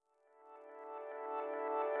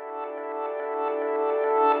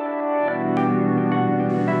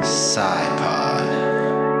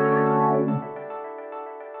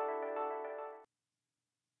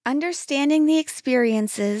Understanding the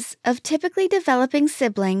experiences of typically developing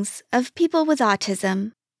siblings of people with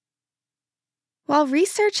autism. While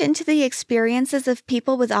research into the experiences of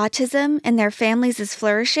people with autism and their families is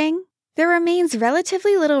flourishing, there remains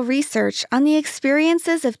relatively little research on the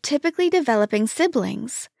experiences of typically developing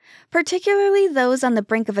siblings, particularly those on the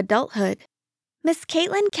brink of adulthood. Ms.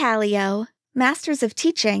 Caitlin Callio, Masters of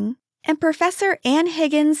Teaching, and Professor Ann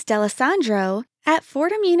Higgins D'Alessandro at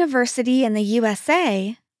Fordham University in the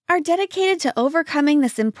USA are dedicated to overcoming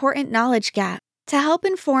this important knowledge gap to help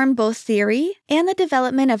inform both theory and the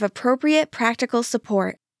development of appropriate practical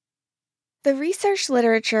support. The research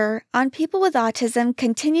literature on people with autism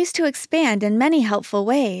continues to expand in many helpful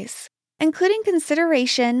ways, including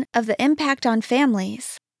consideration of the impact on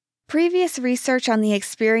families. Previous research on the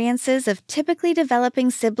experiences of typically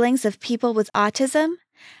developing siblings of people with autism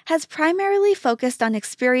has primarily focused on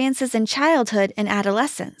experiences in childhood and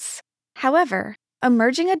adolescence. However,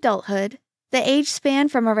 emerging adulthood, the age span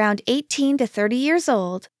from around 18 to 30 years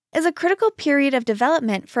old, is a critical period of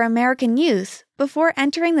development for American youth before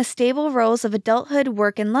entering the stable roles of adulthood,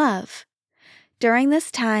 work, and love. During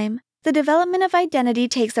this time, the development of identity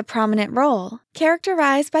takes a prominent role,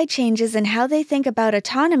 characterized by changes in how they think about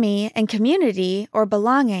autonomy and community or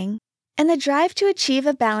belonging, and the drive to achieve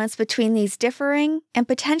a balance between these differing and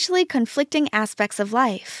potentially conflicting aspects of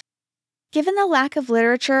life. Given the lack of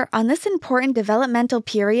literature on this important developmental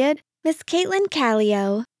period, Ms. Caitlin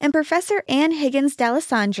Callio and Professor Ann Higgins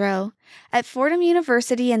D'Alessandro at Fordham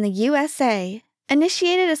University in the USA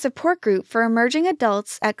initiated a support group for emerging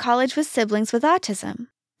adults at college with siblings with autism.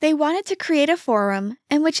 They wanted to create a forum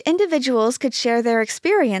in which individuals could share their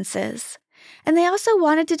experiences, and they also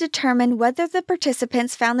wanted to determine whether the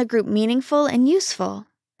participants found the group meaningful and useful.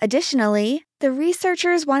 Additionally, the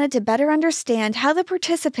researchers wanted to better understand how the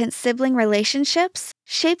participants' sibling relationships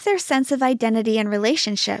shape their sense of identity and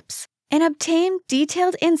relationships, and obtain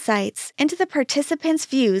detailed insights into the participants'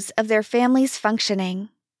 views of their family's functioning.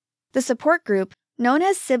 The support group, known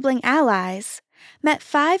as Sibling Allies, met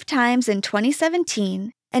 5 times in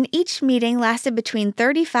 2017, and each meeting lasted between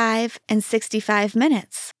 35 and 65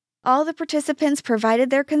 minutes. All the participants provided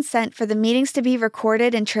their consent for the meetings to be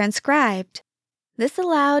recorded and transcribed. This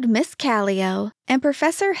allowed Ms. Callio and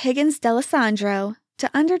Professor Higgins D'Alessandro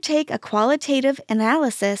to undertake a qualitative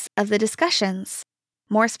analysis of the discussions.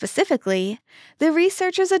 More specifically, the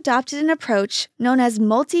researchers adopted an approach known as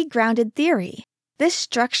multi-grounded theory. This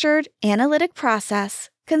structured, analytic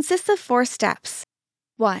process consists of 4 steps.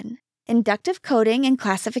 1. Inductive coding and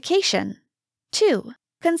classification. 2.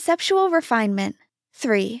 Conceptual refinement.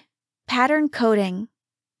 3. Pattern coding.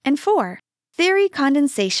 And 4. Theory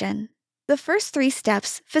condensation. The first 3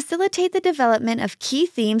 steps facilitate the development of key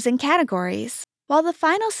themes and categories, while the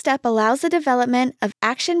final step allows the development of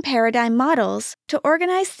action paradigm models to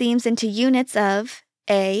organize themes into units of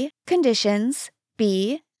A. Conditions,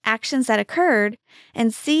 B. Actions that occurred,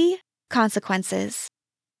 and C. Consequences.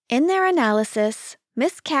 In their analysis,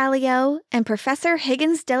 Ms. Callio and Professor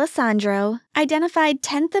Higgins D'Alessandro identified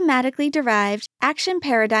 10 thematically derived action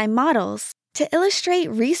paradigm models to illustrate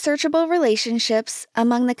researchable relationships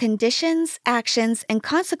among the conditions, actions, and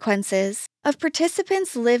consequences of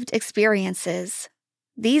participants' lived experiences.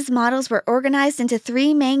 These models were organized into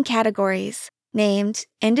 3 main categories, named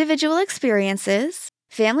individual experiences,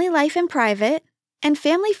 family life in private, and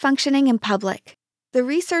family functioning in public. The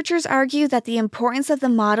researchers argue that the importance of the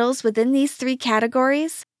models within these 3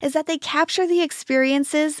 categories is that they capture the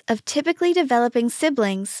experiences of typically developing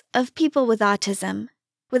siblings of people with autism.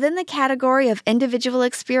 Within the category of individual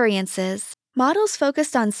experiences, models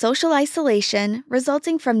focused on social isolation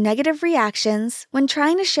resulting from negative reactions when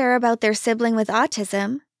trying to share about their sibling with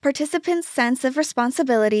autism, participants' sense of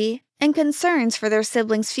responsibility, and concerns for their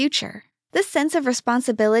sibling's future. This sense of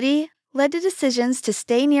responsibility led to decisions to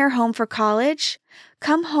stay near home for college,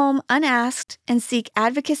 come home unasked, and seek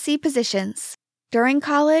advocacy positions. During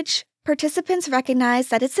college, participants recognize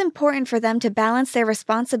that it's important for them to balance their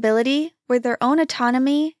responsibility with their own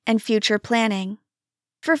autonomy and future planning.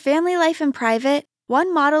 For family life in private,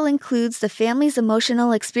 one model includes the family's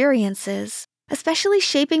emotional experiences, especially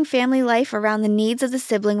shaping family life around the needs of the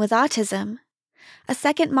sibling with autism. A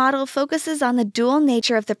second model focuses on the dual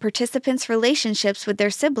nature of the participants' relationships with their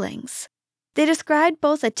siblings. They described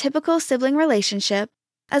both a typical sibling relationship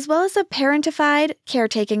as well as a parentified,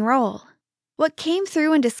 caretaking role. What came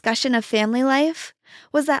through in discussion of family life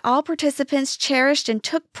was that all participants cherished and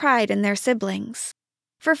took pride in their siblings.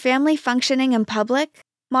 For family functioning in public,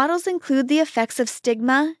 models include the effects of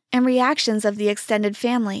stigma and reactions of the extended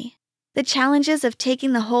family. The challenges of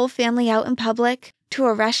taking the whole family out in public to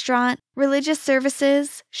a restaurant, religious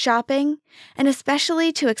services, shopping, and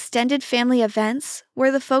especially to extended family events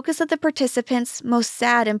were the focus of the participants' most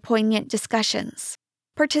sad and poignant discussions.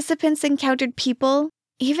 Participants encountered people,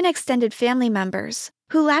 even extended family members,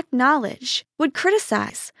 who lacked knowledge, would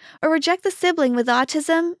criticize, or reject the sibling with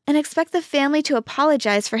autism and expect the family to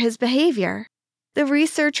apologize for his behavior. The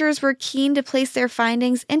researchers were keen to place their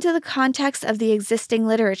findings into the context of the existing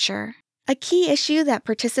literature. A key issue that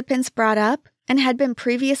participants brought up, and had been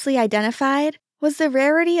previously identified, was the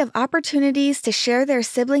rarity of opportunities to share their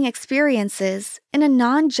sibling experiences in a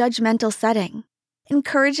non-judgmental setting.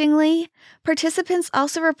 Encouragingly, participants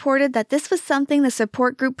also reported that this was something the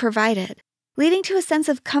support group provided, leading to a sense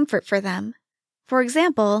of comfort for them. For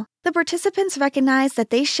example, the participants recognized that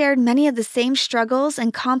they shared many of the same struggles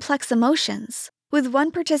and complex emotions, with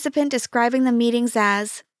one participant describing the meetings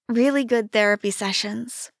as really good therapy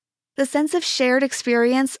sessions. The sense of shared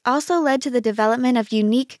experience also led to the development of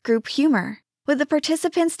unique group humor, with the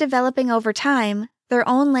participants developing over time their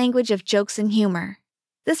own language of jokes and humor.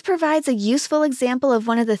 This provides a useful example of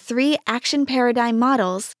one of the 3 action paradigm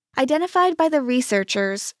models identified by the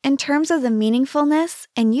researchers in terms of the meaningfulness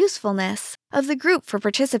and usefulness of the group for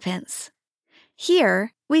participants.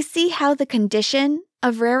 Here, we see how the condition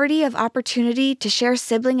of rarity of opportunity to share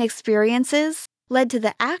sibling experiences led to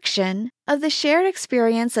the action of the shared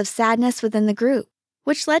experience of sadness within the group,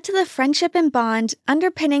 which led to the friendship and bond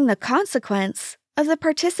underpinning the consequence of the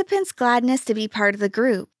participants' gladness to be part of the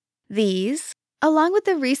group. These, along with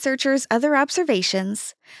the researchers' other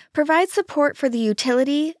observations, provide support for the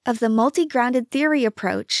utility of the multi-grounded theory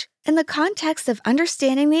approach in the context of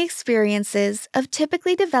understanding the experiences of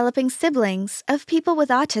typically developing siblings of people with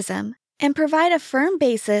autism, and provide a firm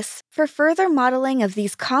basis for further modeling of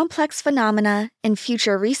these complex phenomena in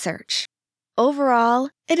future research.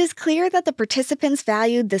 Overall, it is clear that the participants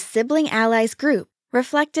valued the Sibling Allies group,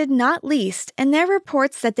 reflected not least in their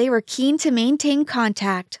reports that they were keen to maintain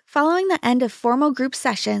contact following the end of formal group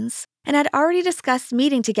sessions and had already discussed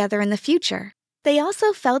meeting together in the future. They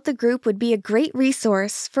also felt the group would be a great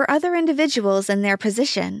resource for other individuals in their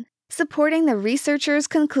position, supporting the researchers'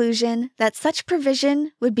 conclusion that such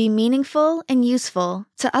provision would be meaningful and useful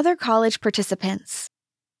to other college participants.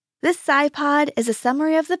 This SciPod is a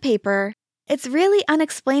summary of the paper. It's really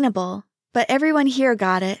unexplainable, but everyone here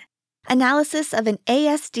got it. Analysis of an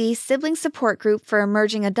ASD sibling support group for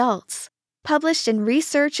emerging adults, published in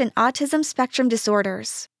Research in Autism Spectrum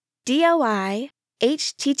Disorders. DOI,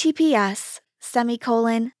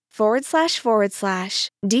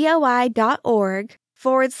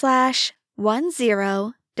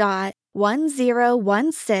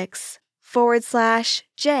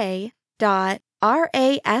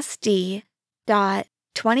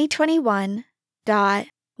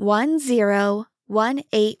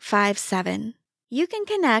 You can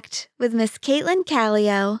connect with Miss Caitlin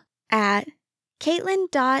Callio at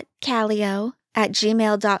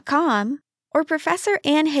caitlin.callio@gmail.com or Professor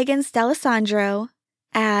Ann Higgins D'Alessandro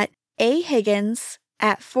at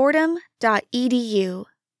ahiggins@fordham.edu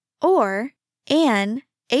or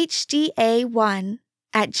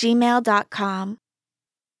annhda1@gmail.com.